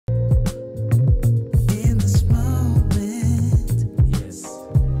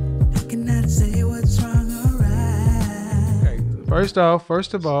First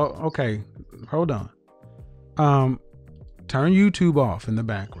of all, okay, hold on. Turn YouTube off in the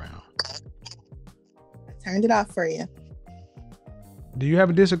background. I turned it off for you. Do you have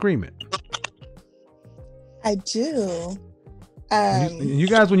a disagreement? I do. You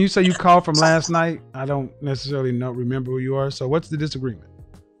guys, when you say you called from last night, I don't necessarily remember who you are. So what's the disagreement?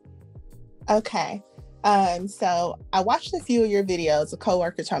 Okay. So I watched a few of your videos. A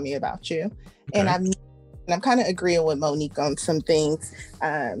coworker told me about you, and I'm kind of agreeing with Monique on some things.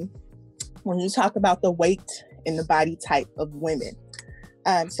 When you talk about the weight and the body type of women.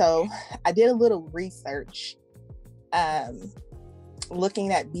 So I did a little research,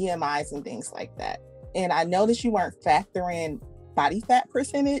 looking at BMIs and things like that. And I noticed you weren't factoring body fat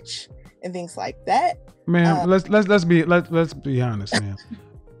percentage and things like that. Ma'am, let's be honest, ma'am.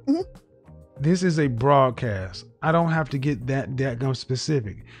 Mm-hmm. This is a broadcast. I don't have to get that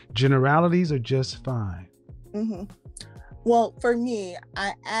specific. Generalities are just fine. Mm-hmm. Well, for me,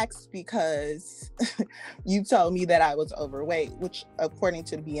 I asked because you told me that I was overweight, which according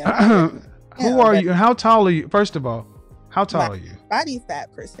to the BMI. Who are you? How tall are you? First of all, how tall are you? Body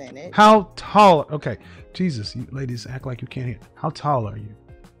fat percentage. How tall? Okay. Jesus, you ladies act like you can't hear. How tall are you?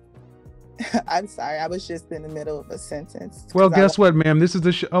 I'm sorry. I was just in the middle of a sentence. Well, guess what, ma'am? This is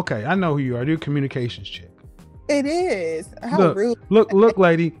the show. Okay. I know who you are. You're a communications chick. It is. How rude. Look,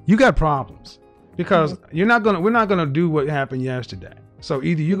 lady, you got problems because we're not going to do what happened yesterday. So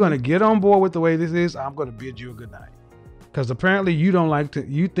either you're going to get on board with the way this is, or I'm going to bid you a good night. Because apparently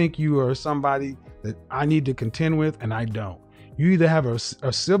you think you are somebody that I need to contend with, and I don't. You either have a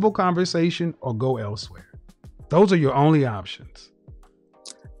civil conversation or go elsewhere. Those are your only options.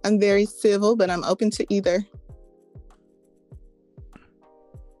 I'm very civil, but I'm open to either.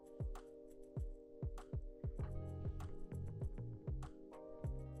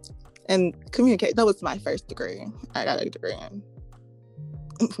 And communicate, that was my first degree. I got a degree in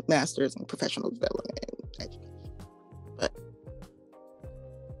master's in professional development and education. But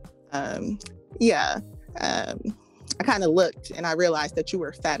I kind of looked and I realized that you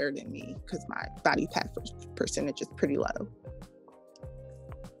were fatter than me because my body fat percentage is pretty low.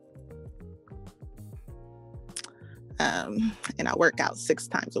 And I work out 6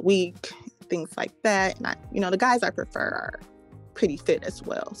 times a week, things like that. And the guys I prefer are pretty fit as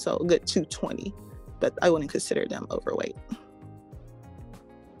well. So a good 220, but I wouldn't consider them overweight.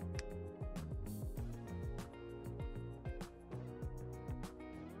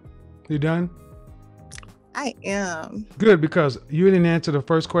 You done? I am. Good, because you didn't answer the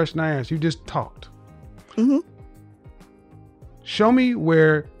first question I asked. You just talked. Mm-hmm. Show me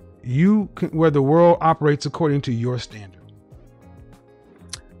where the world operates according to your standard.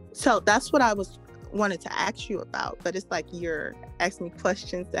 So that's what I wanted to ask you about, but it's like you're asking me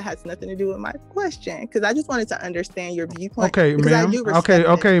questions that has nothing to do with my question, because I just wanted to understand your viewpoint. Okay, ma'am.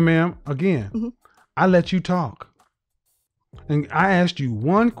 Okay, ma'am. Again, I let you talk. And I asked you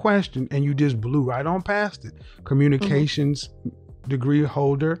one question and you just blew right on past it. Communications degree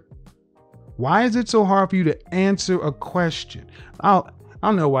holder. Why is it so hard for you to answer a question? I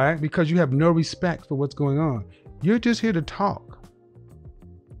don't know why. Because you have no respect for what's going on. You're just here to talk.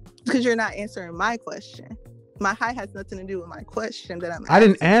 Because you're not answering my question. My height has nothing to do with my question that I'm asking. I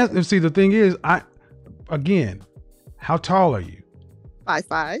didn't ask. See, the thing is, how tall are you?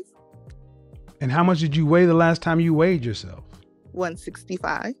 5'5". And how much did you weigh the last time you weighed yourself?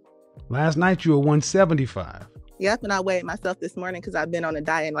 165. Last night you were 175. Yep, and I weighed myself this morning because I've been on a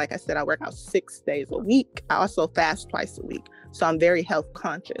diet. And like I said, I work out 6 days a week. I also fast twice a week. So I'm very health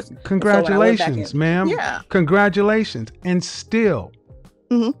conscious. Congratulations, ma'am. Yeah. Congratulations. And still,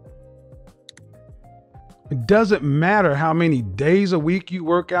 it doesn't matter how many days a week you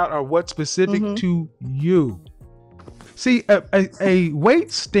work out or what's specific to you. See, a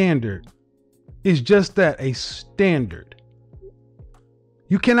weight standard is just that, a standard.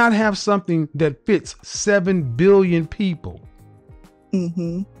 You cannot have something that fits 7 billion people.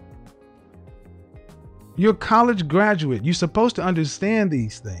 You're a college graduate. You're supposed to understand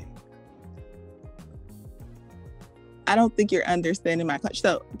these things. I don't think you're understanding my question.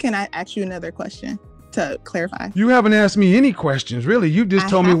 So can I ask you another question to clarify? You haven't asked me any questions, really. You just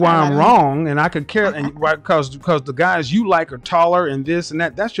told me why I'm wrong, and I could care, and because the guys you like are taller and this and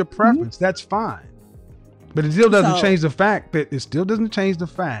that. That's your preference. That's fine. But it still doesn't change the fact that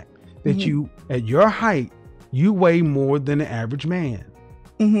you, at your height, you weigh more than the average man.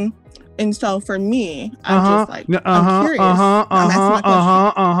 And so for me, I'm just like, I'm curious. I'm asking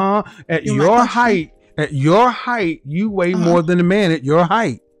my question. At your height, you weigh more than a man at your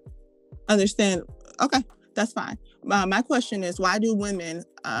height. Understand. Okay. That's fine. My question is, why do women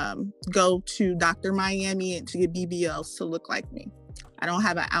go to Dr. Miami and to get BBLs to look like me? I don't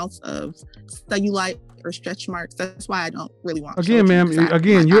have an ounce of cellulite or stretch marks. That's why I don't really want. Again, ma'am.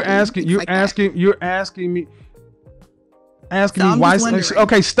 Again, you're asking me why.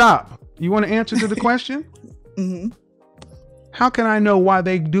 Okay, stop. You want to answer to the question? Mm-hmm. How can I know why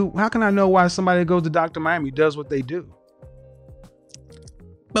they do? How can I know why somebody goes to Dr. Miami does what they do?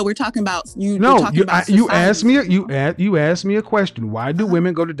 But we're talking about you. No, you asked me a question. Why do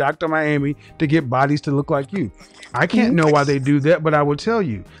women go to Dr. Miami to get bodies to look like you? I can't know why they do that, but I will tell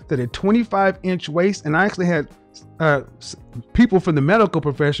you that a 25-inch waist, and I actually had people from the medical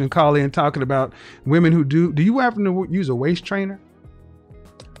profession call in talking about women who do. Do you happen to use a waist trainer?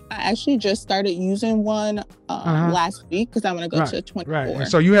 I actually just started using one last week because I want to go to 24. Right.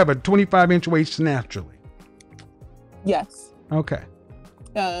 So you have a 25-inch waist naturally. Yes. Okay.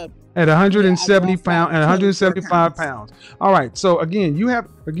 At 170 pounds, at 175 pounds. All right. So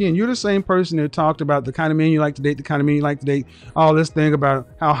you're the same person that talked about the kind of men you like to date, the kind of men you like to date, all this thing about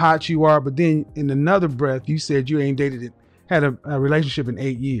how hot you are. But then in another breath, you said you ain't had a relationship in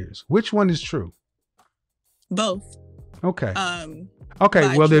 8 years. Which one is true? Both. Okay.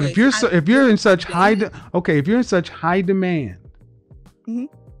 Okay. Well, then if you're in such high demand, mm-hmm.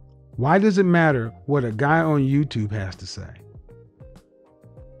 why does it matter what a guy on YouTube has to say?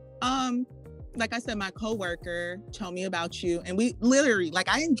 Like I said, my coworker told me about you, and we literally,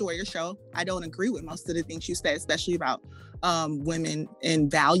 I enjoy your show. I don't agree with most of the things you said, especially about women and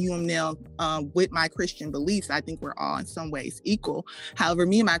valuing them with my Christian beliefs. I think we're all in some ways equal. However,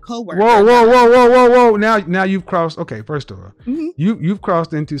 me and my coworker. Whoa! Now you've crossed. Okay, first of all, mm-hmm. you've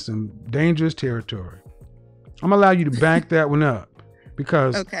crossed into some dangerous territory. I'm gonna allow you to back that one up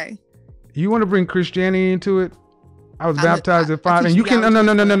because you want to bring Christianity into it. I was baptized at 5, and you can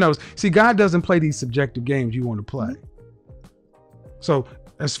no. See, God doesn't play these subjective games you want to play. Mm-hmm. So,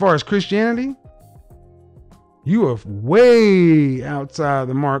 as far as Christianity, you are way outside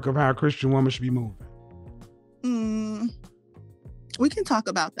the mark of how a Christian woman should be moving. We can talk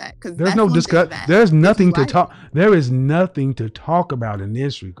about that because there's no discuss. There's nothing to talk. There is nothing to talk about in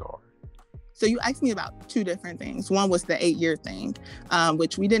this regard. So you asked me about two different things. One was the 8-year thing,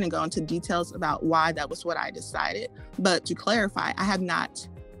 which we didn't go into details about why that was what I decided. But to clarify, I have not,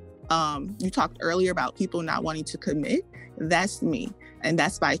 you talked earlier about people not wanting to commit. That's me. And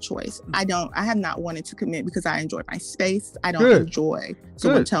that's by choice. I have not wanted to commit because I enjoy my space. I don't enjoy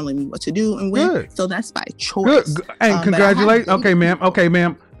someone telling me what to do and when. Good. So that's by choice. Good. And congratulations. Okay,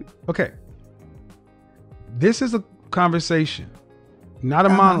 ma'am. Okay. This is a conversation, not a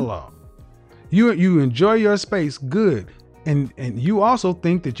monologue. You enjoy your space, good, and you also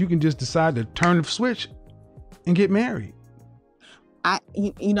think that you can just decide to turn the switch and get married. That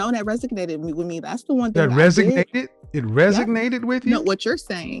resonated with me. That's the one thing that resonated. It resonated with you. No, what you're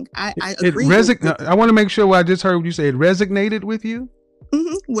saying, I agree. I want to make sure what I just heard what you say. It resonated with you.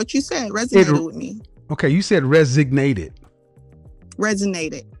 Mm-hmm. What you said resonated with me. Okay, you said resonated.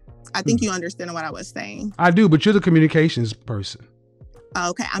 Resonated. I think you understand what I was saying. I do, but you're the communications person.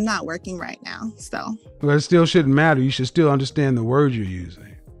 Okay, I'm not working right now, so. Well, it still shouldn't matter. You should still understand the words you're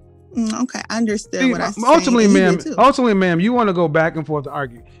using. Okay, I understand what I'm saying. Ultimately, ma'am, you want to go back and forth to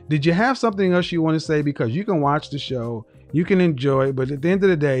argue. Did you have something else you want to say? Because you can watch the show, you can enjoy it, but at the end of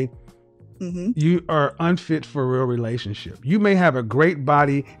the day, you are unfit for a real relationship. You may have a great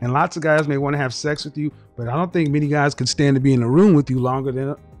body, and lots of guys may want to have sex with you, but I don't think many guys could stand to be in a room with you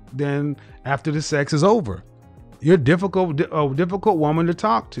longer than after the sex is over. You're a difficult woman to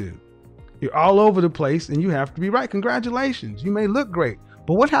talk to. You're all over the place and you have to be right. Congratulations. You may look great.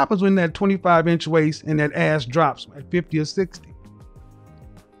 But what happens when that 25-inch waist and that ass drops at 50 or 60?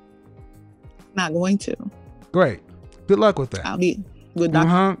 Not going to. Great. Good luck with that. I'll be good.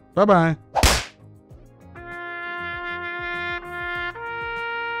 Bye-bye.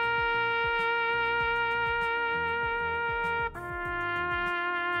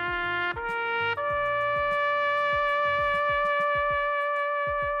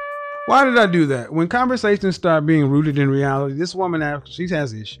 Why did I do that? When conversations start being rooted in reality, this woman, she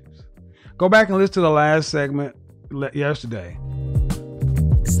has issues. Go back and listen to the last segment yesterday.